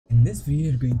this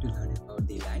video, we're going to learn about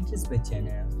the line trace by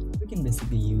channel. We can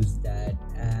basically use that,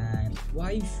 and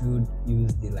why you should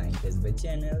use the line trace by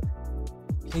channel.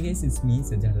 Hey guys, it's me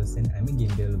Sajjad Hussain. I'm a game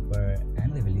developer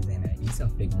and level designer in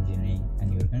software engineering,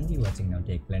 and you're currently watching now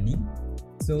Tec Learning.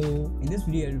 So in this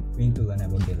video, we're going to learn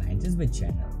about the line trace by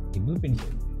channel, the blueprint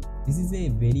code. This is a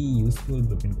very useful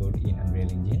blueprint code in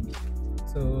Unreal Engine.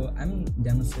 So I'm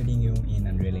demonstrating you in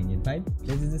Unreal Engine 5.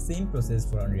 This is the same process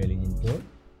for Unreal Engine 4.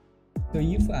 So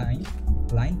you find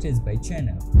line trace by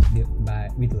channel.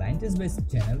 With line trace by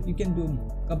channel, you can do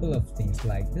a couple of things.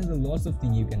 Like there's a lots of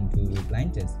things you can do with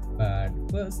line trace. But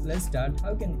first, let's start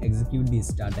how can execute the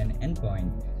start and end point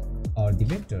or the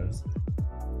vectors.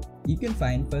 You can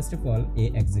find first of all a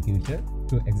executor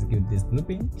to execute this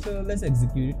blueprint. So let's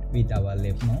execute with our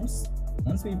left mouse.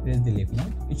 Once we press the left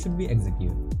mouse, it should be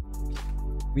execute.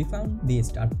 We found the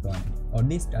start point or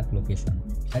the start location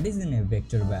that is in a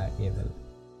vector variable.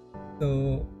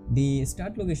 So the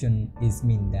start location is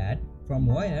mean that from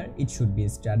where it should be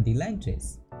start the line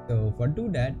trace. So for do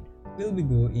that, we'll be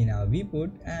go in our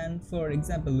viewport, and for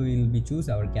example we will be choose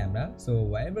our camera. So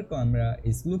wherever camera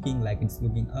is looking, like it's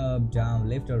looking up, down,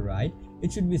 left or right,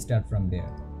 it should be start from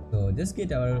there. So just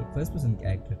get our first person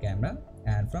character camera,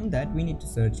 and from that we need to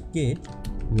search get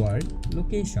world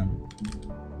location.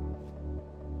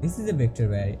 This is a vector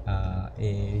where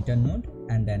a return node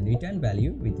and then return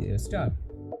value with your start.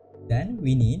 Then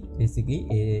we need basically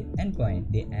a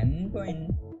endpoint. The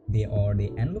endpoint the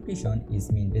end location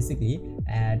is mean basically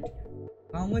at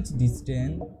how much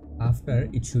distance after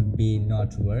it should be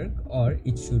not work or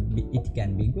it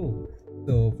can be go.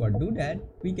 So for do that,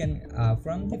 we can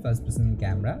from the first person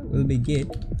camera will be get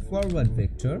forward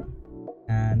vector,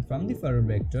 and from the forward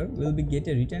vector will be get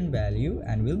a return value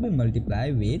and will be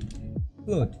multiply with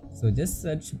float. So just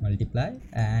search multiply,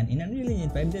 and in Unreal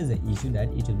Engine 5 there's an issue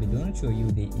that it will be don't show you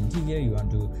the integer. You want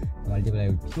to multiply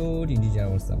with float, integer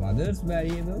or some others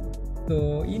variable,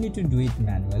 so you need to do it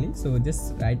manually. So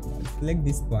just select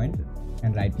this point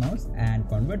and right mouse and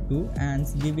convert to and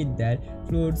give it that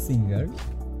float single,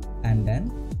 and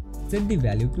then set the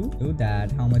value to do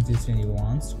that how much distance you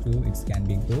want to it can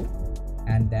be go,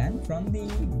 and then from the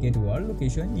get world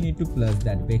location you need to plus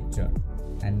that vector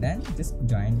and then just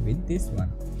join with this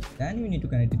one. Then you need to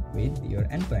connect it with your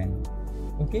endpoint.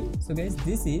 Okay, so guys,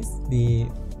 this is the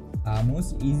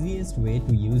most easiest way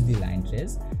to use the line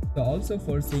trace. So also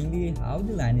for seeing the how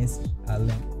the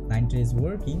line trace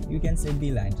working, you can set the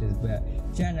line trace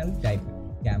channel type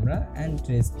camera and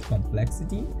trace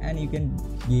complexity, and you can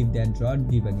give that draw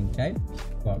debugging type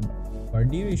for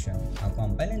duration. Now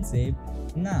compile and save.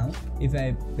 Now if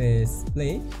I press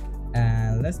play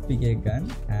and let's pick a gun,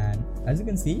 and as you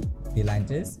can see the line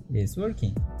trace is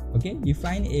working. Okay, you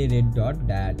find a red dot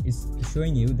that is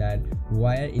showing you that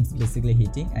where it's basically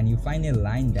hitting, and you find a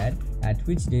line that at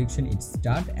which direction it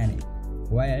start and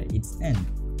where it's end.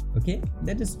 Okay,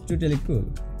 that is totally cool.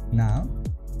 Now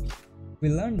we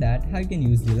learned that how you can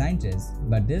use the line trace,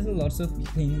 but there's a lots of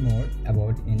thing more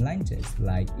about in line trace.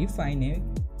 Like you find a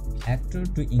actor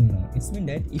to ignore. It's mean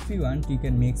that if you want, you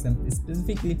can make some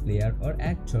specifically player or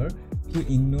actor to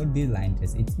ignore the line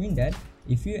trace. It's mean that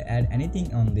if you add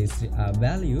anything on this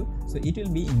value, so it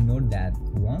will be ignored that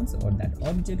once or that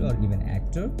object or even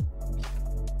actor,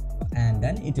 and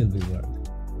then it will be work.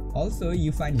 Also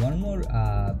you find one more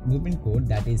blueprint code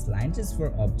that is line trace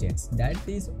for objects. That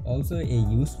is also a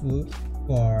useful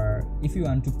for if you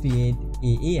want to create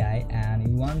a AI and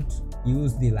you want to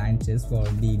use the line trace for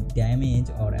the damage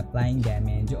or applying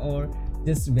damage or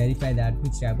just verify that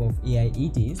which type of AI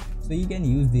it is. So you can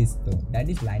use this though, that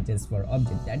is line trace for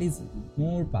object. That is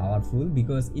more powerful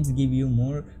because it's give you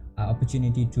more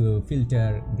opportunity to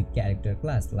filter the character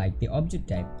class, like the object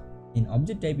type. In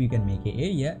object type you can make an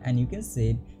area and you can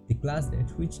set the class that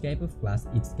which type of class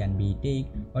it can be take,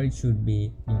 or it should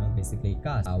be basically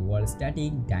cast, world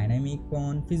static, dynamic,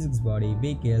 pawn, physics body,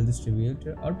 vehicle,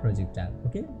 distributor or projectile.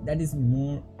 Okay, that is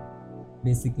more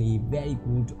basically very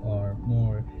good or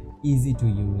more easy to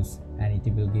use, and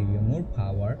it will give you more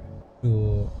power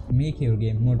to make your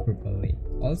game more properly.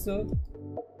 Also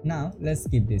now let's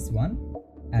skip this one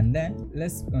and then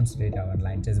let's concentrate our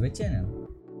line trace by channel.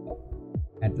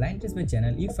 At line trace by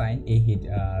channel you find a hit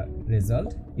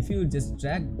result. If you just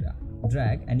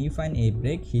drag and you find a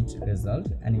break hit result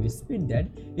and you split that,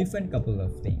 you find couple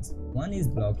of things. One is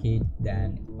block hit,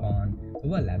 then on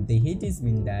overlap. The hit is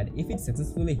mean that if it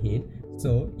successfully hit,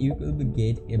 so you will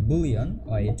get a boolean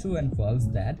or a true and false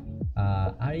that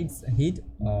are it's hit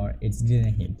or it's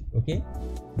didn't hit. Okay,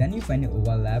 then you find an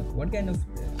overlap. What kind of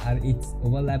are it's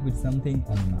overlap with something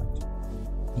or not?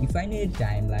 You find a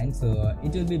timeline, so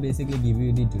it will be basically give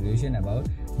you the duration about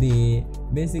the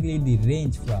basically the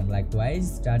range from like where it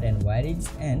start and where it's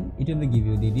end. It will give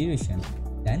you the duration,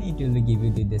 then it will give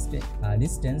you the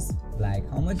distance, like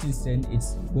how much distance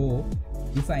it's go.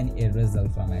 You find a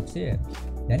result from it here.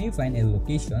 Then you find a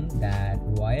location, that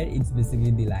where it's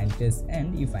basically the line test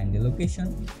end, you find the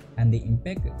location, and the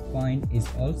impact point is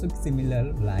also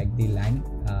similar like the line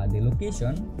the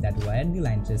location that where the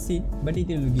line test hit, but it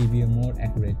will give you a more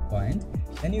accurate point.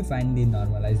 Then you find the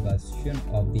normalized version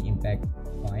of the impact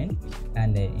point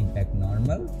and the impact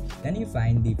normal. Then you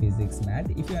find the physics math.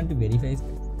 If you want to verify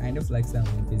kind of like some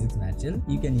physics material,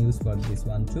 you can use for this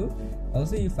one too.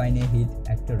 Also you find a hit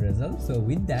actor result, so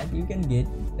with that you can get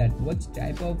that which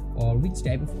type of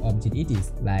object it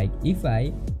is. Like if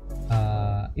I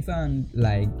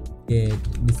like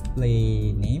get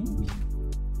display name,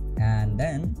 and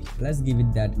then let's give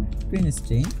it that print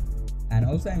string, and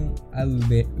also I'll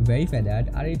verify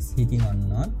that are it's hitting or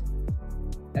not.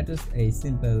 That was a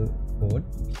simple code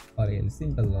or a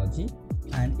simple logic,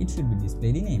 and it should be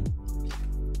display the name.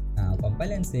 Now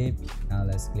compile and save. Now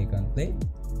let's click on play.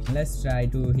 Let's try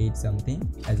to hit something.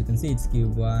 As you can see, it's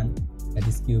cube 1, that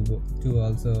is cube 2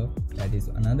 also, that is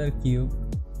another cube,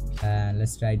 and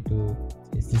let's try to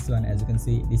this one. As you can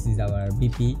see, this is our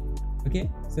BP. Okay,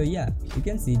 so yeah, you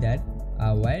can see that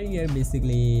where here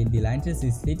basically the line trace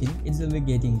is hitting, it will be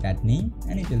getting that name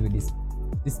and it will be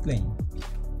displaying.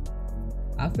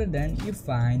 After then you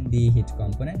find the hit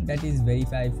component, that is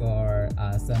verified for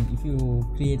some, if you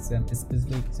create some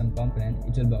specific some component,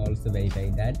 it will be also verify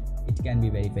that it can be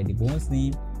verified the bonus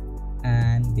name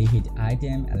and the hit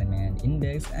item, element,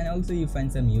 index, and also you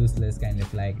find some useless kind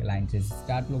of like line trace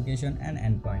start location and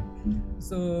endpoint.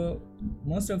 So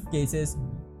most of cases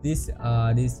this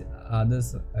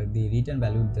others the return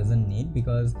value doesn't need,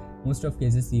 because most of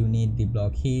cases you need the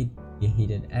block hit, the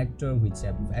hidden actor, which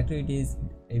type of actor it is.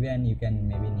 Even you can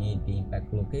maybe need the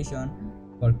impact location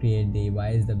or create the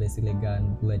why is the basically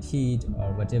gun bullet hit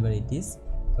or whatever it is.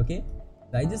 Okay,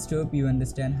 so I just hope you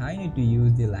understand how you need to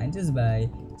use the line trace by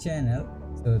channel.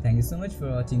 So thank you so much for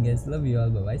watching guys, love you all,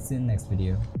 bye bye, see you in the next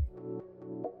video.